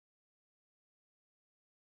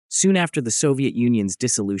Soon after the Soviet Union's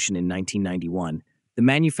dissolution in 1991, the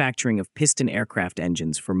manufacturing of piston aircraft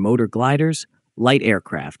engines for motor gliders, light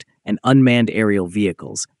aircraft, and unmanned aerial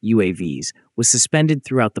vehicles, UAVs, was suspended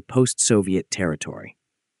throughout the post-Soviet territory.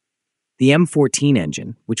 The M-14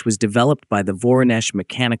 engine, which was developed by the Voronezh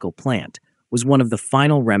mechanical plant, was one of the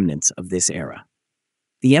final remnants of this era.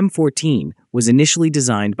 The M-14 was initially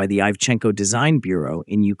designed by the Ivchenko Design Bureau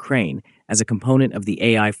in Ukraine as a component of the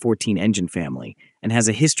AI-14 engine family and has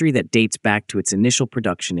a history that dates back to its initial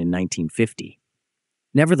production in 1950.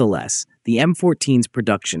 Nevertheless, the M-14's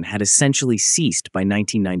production had essentially ceased by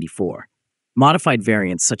 1994. Modified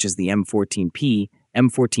variants such as the M-14P,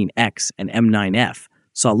 M-14X, and M-9F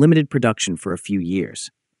saw limited production for a few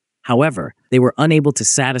years. However, they were unable to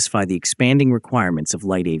satisfy the expanding requirements of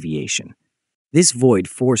light aviation. This void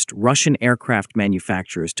forced Russian aircraft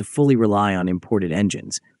manufacturers to fully rely on imported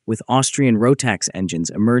engines, with Austrian Rotax engines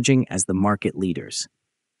emerging as the market leaders.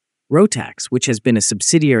 Rotax, which has been a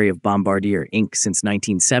subsidiary of Bombardier Inc. since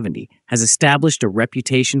 1970, has established a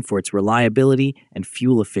reputation for its reliability and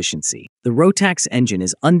fuel efficiency. The Rotax engine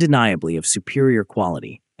is undeniably of superior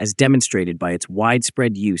quality, as demonstrated by its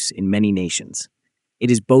widespread use in many nations. It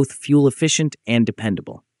is both fuel efficient and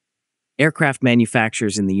dependable. Aircraft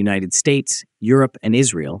manufacturers in the United States, Europe, and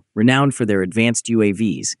Israel, renowned for their advanced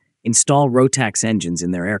UAVs, install Rotax engines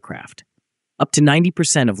in their aircraft. Up to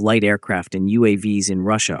 90% of light aircraft and UAVs in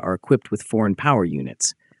Russia are equipped with foreign power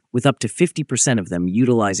units, with up to 50% of them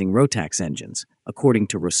utilizing Rotax engines, according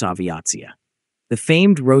to Rosaviatsia. The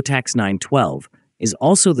famed Rotax 912 is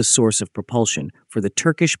also the source of propulsion for the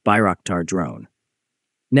Turkish Bayraktar drone.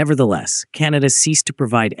 Nevertheless, Canada ceased to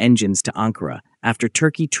provide engines to Ankara after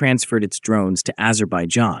Turkey transferred its drones to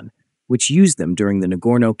Azerbaijan, which used them during the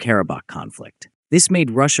Nagorno-Karabakh conflict. This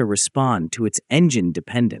made Russia respond to its engine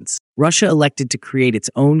dependence. Russia elected to create its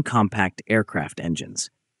own compact aircraft engines.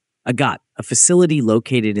 Agat, a facility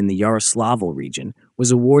located in the Yaroslavl region,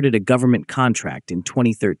 was awarded a government contract in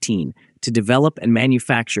 2013 to develop and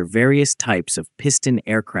manufacture various types of piston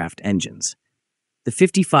aircraft engines. The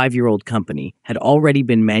 55-year-old company had already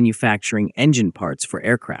been manufacturing engine parts for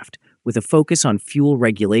aircraft, with a focus on fuel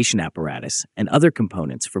regulation apparatus and other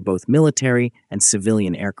components for both military and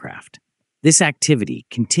civilian aircraft. This activity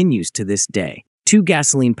continues to this day. 2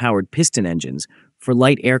 gasoline-powered piston engines for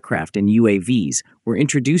light aircraft and UAVs were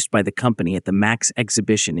introduced by the company at the MAX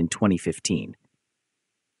exhibition in 2015.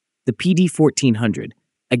 The PD-1400,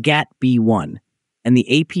 Agat-B1, and the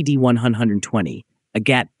APD-120,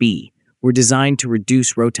 Agat-B, were designed to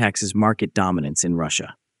reduce Rotax's market dominance in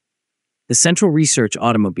Russia. The Central Research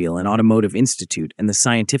Automobile and Automotive Institute and the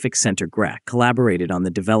Scientific Center GRAC collaborated on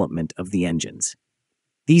the development of the engines.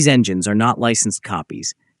 These engines are not licensed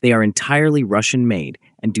copies. They are entirely Russian-made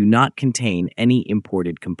and do not contain any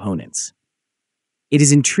imported components. It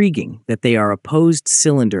is intriguing that they are opposed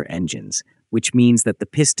cylinder engines, which means that the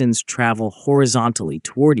pistons travel horizontally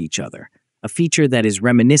toward each other, a feature that is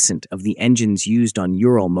reminiscent of the engines used on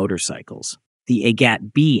Ural motorcycles. The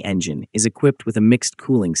Agat-B engine is equipped with a mixed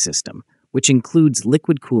cooling system, which includes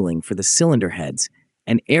liquid cooling for the cylinder heads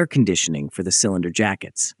and air conditioning for the cylinder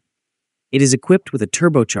jackets. It is equipped with a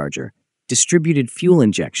turbocharger, distributed fuel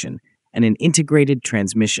injection, and an integrated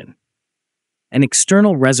transmission. An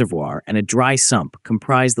external reservoir and a dry sump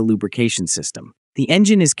comprise the lubrication system. The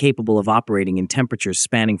engine is capable of operating in temperatures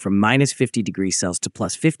spanning from -50°C to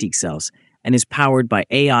 +50°C and is powered by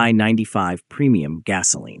AI-95 premium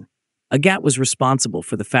gasoline. Agat was responsible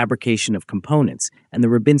for the fabrication of components, and the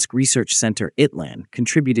Rybinsk Research Center ITLAN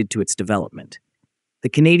contributed to its development. The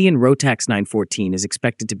Canadian Rotax 914 is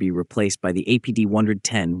expected to be replaced by the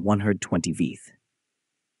APD-110 120V.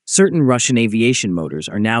 Certain Russian aviation motors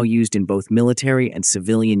are now used in both military and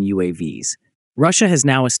civilian UAVs. Russia has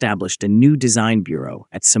now established a new design bureau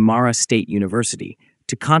at Samara State University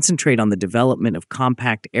to concentrate on the development of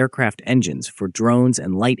compact aircraft engines for drones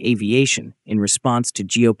and light aviation in response to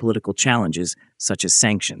geopolitical challenges such as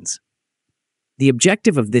sanctions. The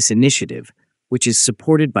objective of this initiative, which is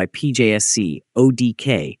supported by PJSC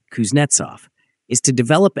ODK Kuznetsov, is to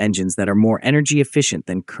develop engines that are more energy efficient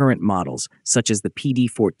than current models, such as the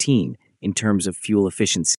PD-14, in terms of fuel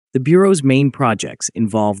efficiency. The Bureau's main projects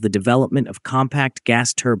involve the development of compact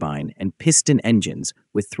gas turbine and piston engines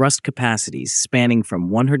with thrust capacities spanning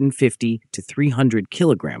from 150 to 300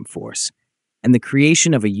 kilogram force, and the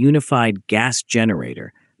creation of a unified gas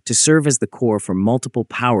generator to serve as the core for multiple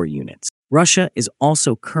power units. Russia is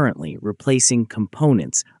also currently replacing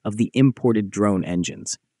components of the imported drone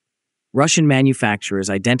engines. Russian manufacturers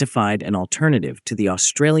identified an alternative to the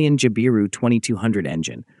Australian Jabiru 2200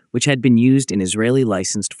 engine, which had been used in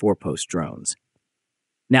Israeli-licensed four-post drones.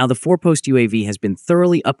 Now, the four-post UAV has been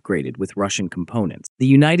thoroughly upgraded with Russian components. The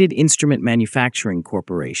United Instrument Manufacturing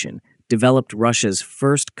Corporation developed Russia's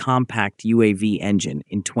first compact UAV engine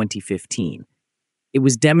in 2015. It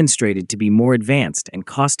was demonstrated to be more advanced and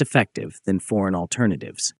cost-effective than foreign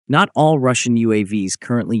alternatives. Not all Russian UAVs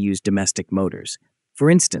currently use domestic motors. For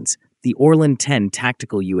instance, the Orlan 10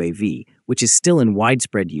 tactical UAV, which is still in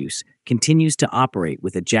widespread use, continues to operate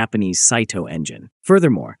with a Japanese Saito engine.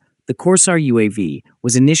 Furthermore, the Corsair UAV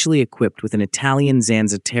was initially equipped with an Italian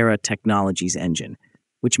Zanzatera Technologies engine,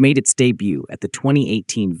 which made its debut at the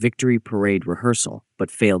 2018 Victory Parade rehearsal but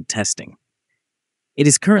failed testing. It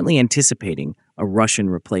is currently anticipating a Russian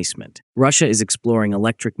replacement. Russia is exploring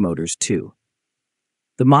electric motors too.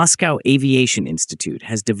 The Moscow Aviation Institute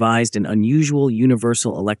has devised an unusual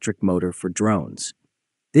universal electric motor for drones.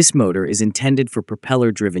 This motor is intended for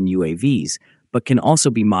propeller-driven UAVs, but can also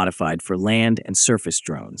be modified for land and surface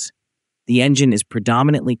drones. The engine is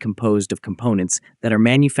predominantly composed of components that are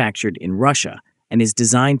manufactured in Russia and is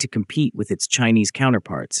designed to compete with its Chinese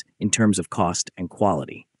counterparts in terms of cost and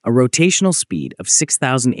quality. A rotational speed of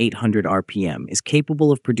 6,800 RPM is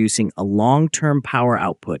capable of producing a long-term power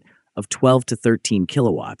output of 12 to 13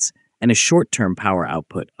 kilowatts and a short-term power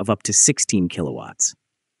output of up to 16 kilowatts.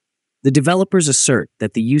 The developers assert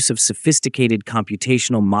that the use of sophisticated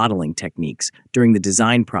computational modeling techniques during the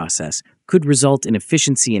design process could result in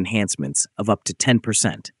efficiency enhancements of up to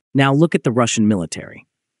 10%. Now look at the Russian military.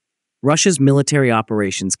 Russia's military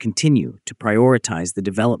operations continue to prioritize the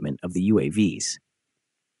development of the UAVs.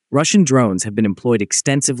 Russian drones have been employed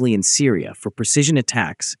extensively in Syria for precision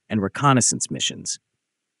attacks and reconnaissance missions.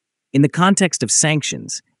 In the context of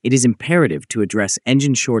sanctions, it is imperative to address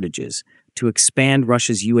engine shortages to expand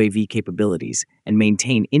Russia's UAV capabilities and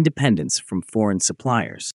maintain independence from foreign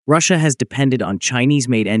suppliers. Russia has depended on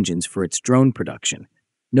Chinese-made engines for its drone production,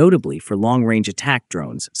 notably for long-range attack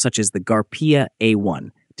drones such as the Garpia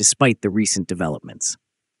A1, despite the recent developments.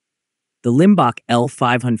 The Limbach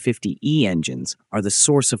L550E engines are the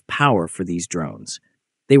source of power for these drones.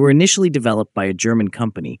 They were initially developed by a German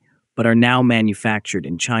company, but are now manufactured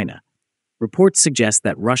in China. Reports suggest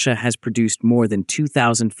that Russia has produced more than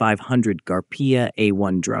 2,500 Garpia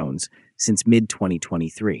A1 drones since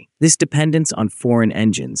mid-2023. This dependence on foreign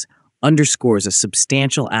engines underscores a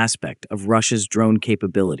substantial aspect of Russia's drone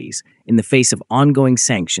capabilities in the face of ongoing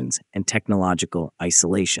sanctions and technological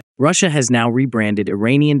isolation. Russia has now rebranded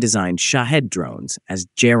Iranian-designed Shahed drones as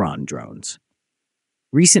Geron drones.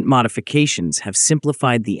 Recent modifications have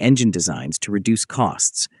simplified the engine designs to reduce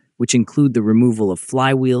costs, which include the removal of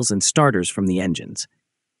flywheels and starters from the engines.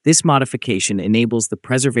 This modification enables the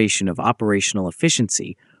preservation of operational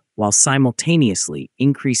efficiency while simultaneously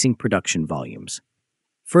increasing production volumes.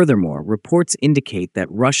 Furthermore, reports indicate that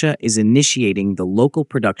Russia is initiating the local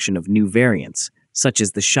production of new variants, such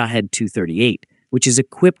as the Shahed 238, which is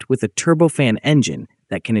equipped with a turbofan engine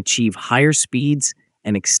that can achieve higher speeds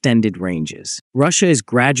and extended ranges. Russia is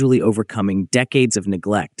gradually overcoming decades of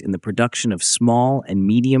neglect in the production of small and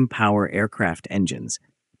medium-power aircraft engines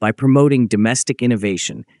by promoting domestic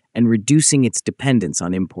innovation and reducing its dependence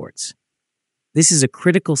on imports. This is a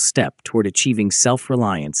critical step toward achieving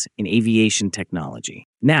self-reliance in aviation technology.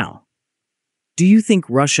 Now, do you think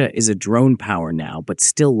Russia is a drone power now but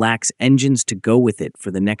still lacks engines to go with it for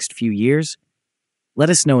the next few years? Let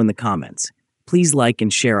us know in the comments. Please like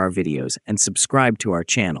and share our videos and subscribe to our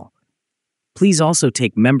channel. Please also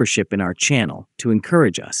take membership in our channel to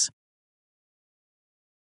encourage us.